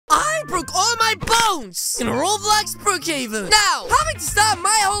broke all my bones in Roblox Brookhaven. Now, having to start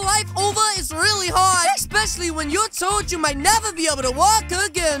my whole life over is really hard, especially when you're told you might never be able to walk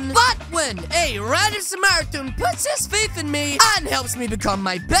again. But when a random Samaritan puts his faith in me and helps me become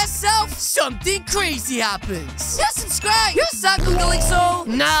my best self, something crazy happens. Just subscribe. You're Calixo.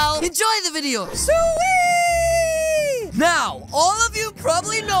 Now, enjoy the video. Sweet! Now, all of you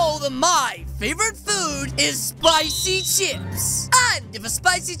probably know that my favorite food is spicy chips. And if a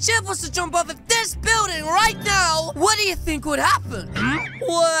spicy chip was to jump off of this building right now, what do you think would happen?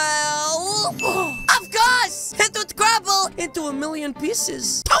 Well, of course, it would crumble into a million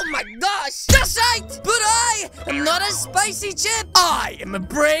pieces. Oh my gosh, that's right. But I am not a spicy chip. I am a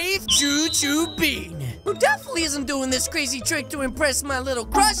brave choo-choo bean who definitely isn't doing this crazy trick to impress my little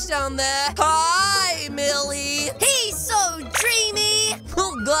crush down there. Hi, Millie. He's so dreamy.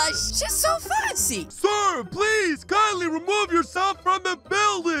 Oh gosh, she's so fancy. Sir, please kindly remove yourself from the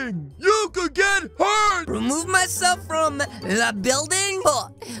building. You could get hurt. Remove myself from the building? Oh,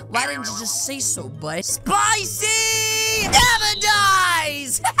 why didn't you just say so, bud? Spicy never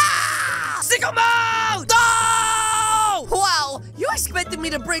dies. Stick 'em out! No! Wow, you expected me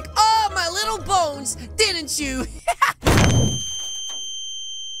to break all my little bones, didn't you?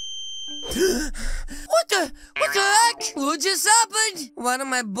 What the heck? What just happened? Why do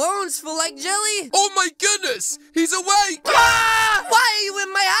my bones feel like jelly? Oh my goodness, he's awake! Ah! Why are you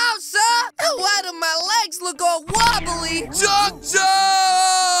in my house, sir? Why do my legs look all wobbly? Doctor!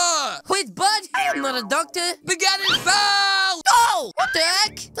 Wait, bud, I am not a doctor. Beginning foul! Oh! What the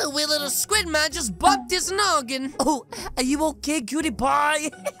heck? The weird little squid man just bumped his noggin. Oh, are you okay, cutie pie?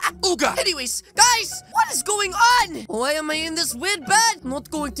 Oh god! Anyways, guys, what is going on? Why am I in this weird bed? I'm not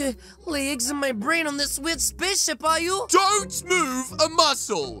going to lay eggs in my brain on this weird spaceship, are you? Don't move a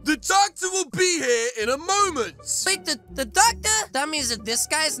muscle. The doctor will be here in a moment. Wait, the doctor? That means that this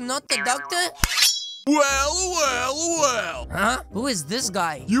guy's not the doctor? Well. Huh? Who is this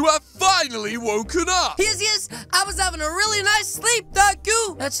guy? You have finally woken up. Yes. I was having a really nice sleep,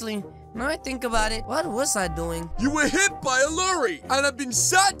 Deku. Actually, now I think about it, what was I doing? You were hit by a lorry and have been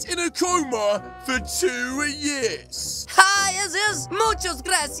sat in a coma for 2 years. Hi, yes. Muchas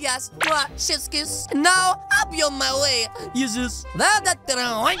gracias. Kiss. Now, I'll be on my way. Yes.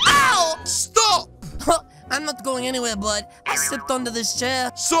 Ow! Stop! I'm not going anywhere, bud. I slipped onto this chair.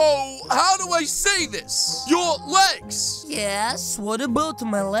 So, how do I say this? Your legs. Yes, what about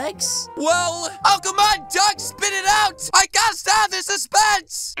my legs? Well, oh come on, Doc, spit it out! I can't stand this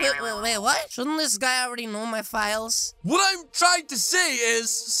suspense! Wait, what? Shouldn't this guy already know my files? What I'm trying to say is,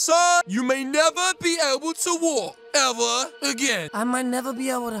 sir, you may never be able to walk. Ever again. I might never be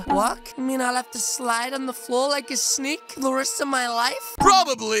able to walk? You mean I'll have to slide on the floor like a snake the rest of my life?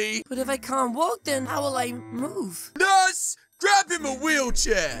 Probably. But if I can't walk, then how will I move? Nurse, grab him a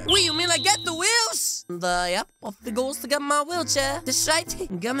wheelchair. Wait, you mean I get the wheels? Yep, off the goes to get my wheelchair. This right?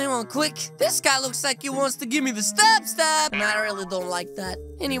 Get me one quick. This guy looks like he wants to give me the stab. And I really don't like that.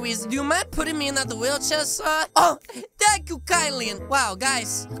 Anyways, do you mind putting me in that wheelchair, sir? Oh, thank you kindly. And wow,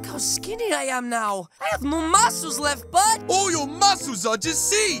 guys, look how skinny I am now. I have no muscles left, bud. All your muscles are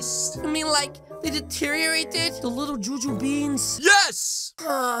deceased. You mean like they deteriorated? The little juju beans? Yes.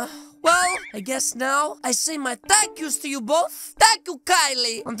 Well, I guess now I say my thank yous to you both. Thank you,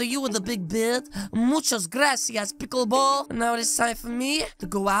 Kylie. And to you with the big beard, muchas gracias, pickleball. And now it is time for me to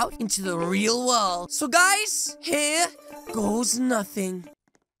go out into the real world. So guys, here goes nothing.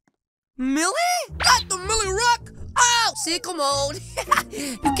 Millie? Got the Millie Rock? Oh, see, come on.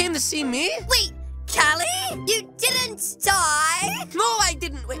 You came to see me? Wait, Callie? You didn't die? No, I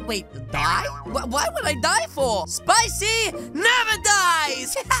didn't. Wait, die? Why would I die for? Spicy never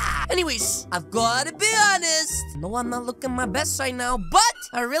dies! Anyways, I've gotta be honest. No, I'm not looking my best right now, but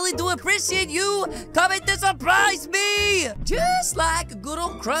I really do appreciate you coming to surprise me! Just like a good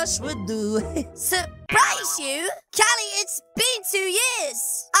old crush would do. Surprise you? Callie, it's been 2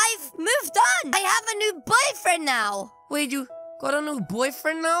 years. I've moved on. I have a new boyfriend now. Wait, you got a new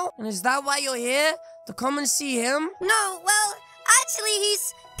boyfriend now? And is that why you're here? To come and see him? No, well, actually,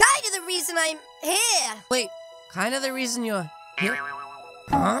 he's kind of the reason I'm here. Wait, kind of the reason you're here?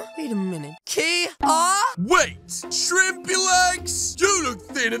 Huh? Wait a minute. Wait, shrimpy legs? You look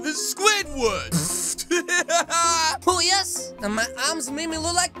thinner than Squidward. Oh, yes. And my arms made me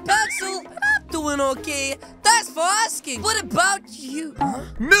look like pencil. I'm doing okay. Thanks for asking. What about you? Huh?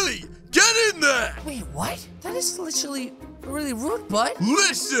 Millie, get in there. Wait, what? That is literally really rude, bud.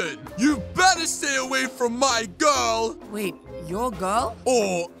 Listen, you better stay away from my girl. Wait, your girl?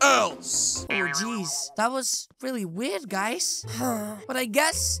 Or else. Oh, jeez. That was really weird, guys. But I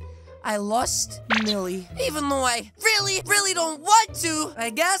guess I lost Millie. Even though I really don't want to,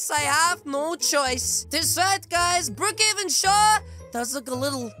 I guess I have no choice. This right, guys, Brookhaven Shaw does look a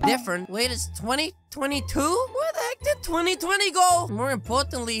little different. Wait, it's 2022? Where the heck did 2020 go? More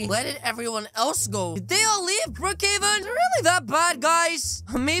importantly, where did everyone else go? Did they all leave Brookhaven? Is it really that bad, guys?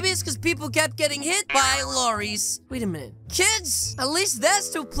 Or maybe it's because people kept getting hit by lorries. Wait a minute. Kids, at least they're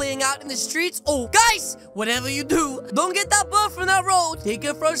still playing out in the streets. Oh, guys, whatever you do, don't get that ball from that road. Take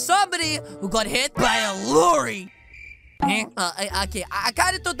it from somebody who got hit by a lorry. Okay, I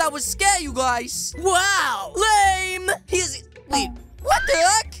kind of thought that would scare you guys. Wow, lame. Wait, what the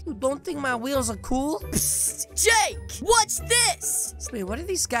heck? You don't think my wheels are cool? Psst, Jake, what's this? Wait, what are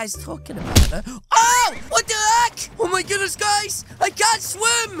these guys talking about? Huh? Oh, what the heck? Oh my goodness, guys, I can't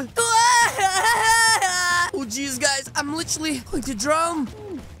swim. Oh, jeez, guys, I'm literally going to drown.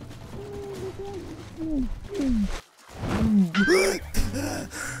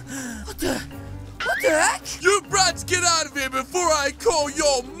 What the heck? You brats get out of here before I call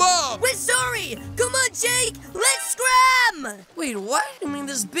your mom! We're sorry! Come on, Jake! Let's scram! Wait, what? You mean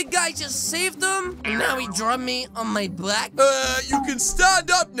this big guy just saved them? And now he dropped me on my back? You can stand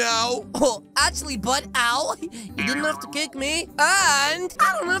up now! Oh, actually, bud, ow. You didn't have to kick me. And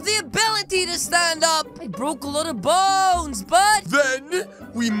I don't have the ability to stand up. I broke a lot of bones, bud. Then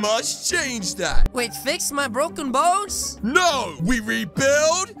we must change that. Wait, fix my broken bones? No, we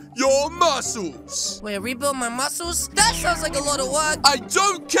rebuild your muscles. Wait, rebuild my muscles? That sounds like a lot of work. I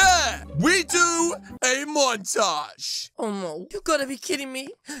don't care. We do a montage. Oh no, you gotta be kidding me.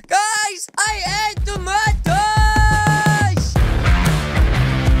 Guys, I ate the montage!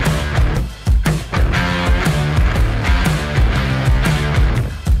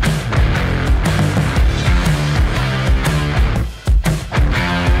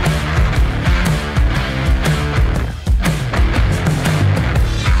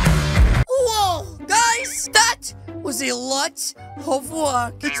 Was a lot of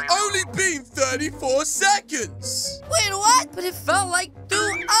work. It's only been 34 seconds. Wait, what? But it felt like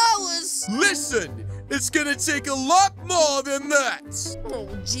 2 hours. Listen, it's gonna take a lot more than that. Oh,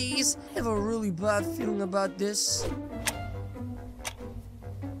 jeez. I have a really bad feeling about this.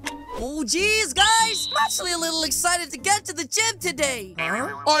 Oh, jeez, guys. I'm actually a little excited to get to the gym today.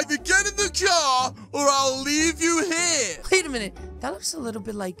 Huh? Either get in the car or I'll leave you here. Wait a minute. That looks a little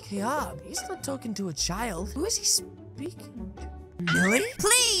bit like Kayab. He's not talking to a child. Who is he speaking to? Millie?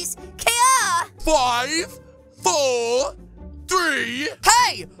 Please, Kaya! 5, 4, 3.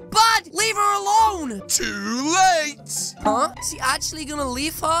 Hey, bud, leave her alone. Too late. Huh? Is he actually gonna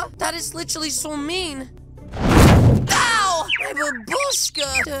leave her? That is literally so mean. Ow! My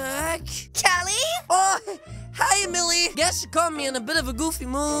babushka! The heck? Callie? Oh, hi, Millie. Guess you caught me in a bit of a goofy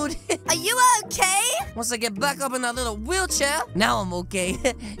mood. Are you okay? Once I get back up in that little wheelchair, now I'm okay.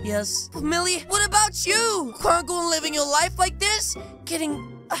 Yes. But Millie, what about you? You can't go on living your life like this?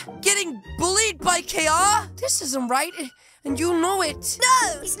 Getting bullied by KR? This isn't right. And you know it.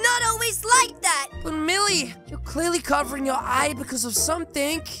 No, he's not always like that. But Millie, you're clearly covering your eye because of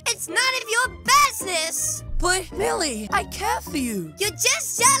something. It's none of your business. But Millie, I care for you. You're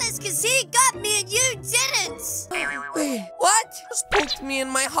just jealous because he got me and you didn't. Wait, what? Just poked me in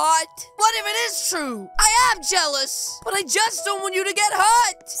my heart. What if it is true? I am jealous, but I just don't want you to get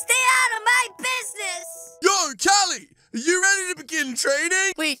hurt. Stay out of my business. Yo, Callie, are you ready to begin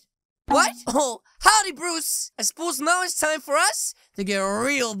training? Wait. What? Oh, howdy, Bruce. I suppose now it's time for us to get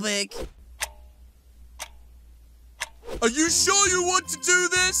real big. Are you sure you want to do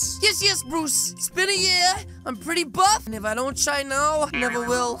this? Yes, Bruce. It's been a year. I'm pretty buff, and if I don't try now, I never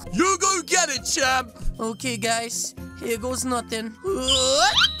will. You go get it, champ. Okay, guys. Here goes nothing.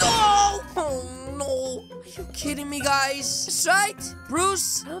 Oh, no. Are you kidding me, guys? That's right.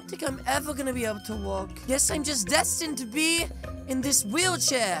 Bruce, I don't think I'm ever gonna be able to walk. Guess I'm just destined to be in this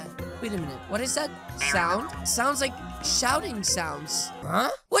wheelchair. Wait a minute. What is that sound? Sounds like shouting sounds. Huh?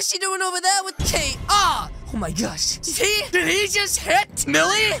 What's she doing over there with Kate? Ah! Oh my gosh. Did he just hit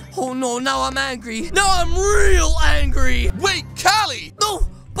Millie? Oh no, now I'm angry. Now I'm real angry. Wait, Callie! No,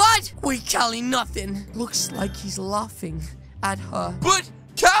 but wait, Callie, nothing. Looks like he's laughing at her. But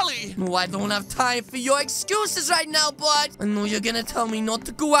Callie! No, I don't have time for your excuses right now, bud. I know you're gonna tell me not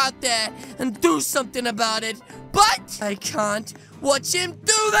to go out there and do something about it, but I can't watch him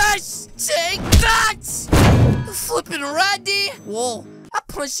do this! Take that! You flipping ratty! Whoa, I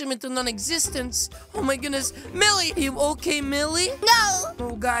punched him into non-existence. Oh my goodness. Millie! Are you okay, Millie? No!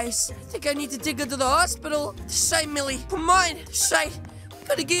 Oh, guys, I think I need to take her to the hospital. This right, Millie. Come on. This right.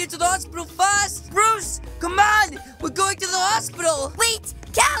 Gotta get you to the hospital fast. Bruce, come on. We're going to the hospital. Wait,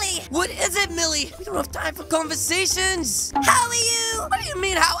 Callie! What is it, Millie? We don't have time for conversations. How are you? What do you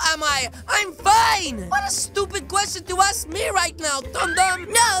mean, how am I? I'm fine. What a stupid question to ask me right now,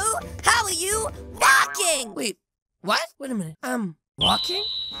 dum-dum. No! How are you walking? Wait, what? Wait a minute. Walking?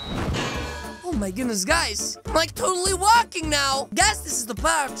 Oh my goodness, guys. I'm like totally walking now. Guess this is the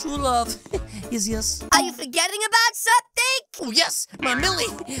power of true love. Yes. Are you forgetting about something? Oh, yes, my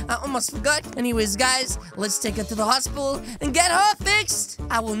Millie. I almost forgot. Anyways, guys, let's take her to the hospital and get her fixed.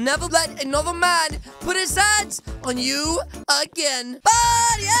 I will never let another man put his hands on you again.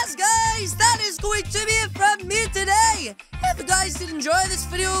 But yes, guys, that is going to be it from me today. If you guys did enjoy this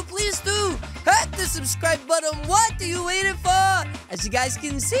video, please do hit the subscribe button. What are you waiting for? As you guys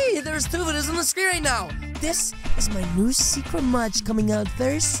can see, there's 2 videos on the screen right now. This is my new secret merch coming out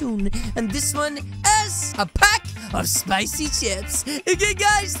very soon. And this one is a pack of spicy chips. Okay,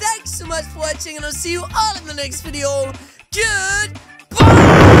 guys, thanks so much for watching. And I'll see you all in the next video. Goodbye.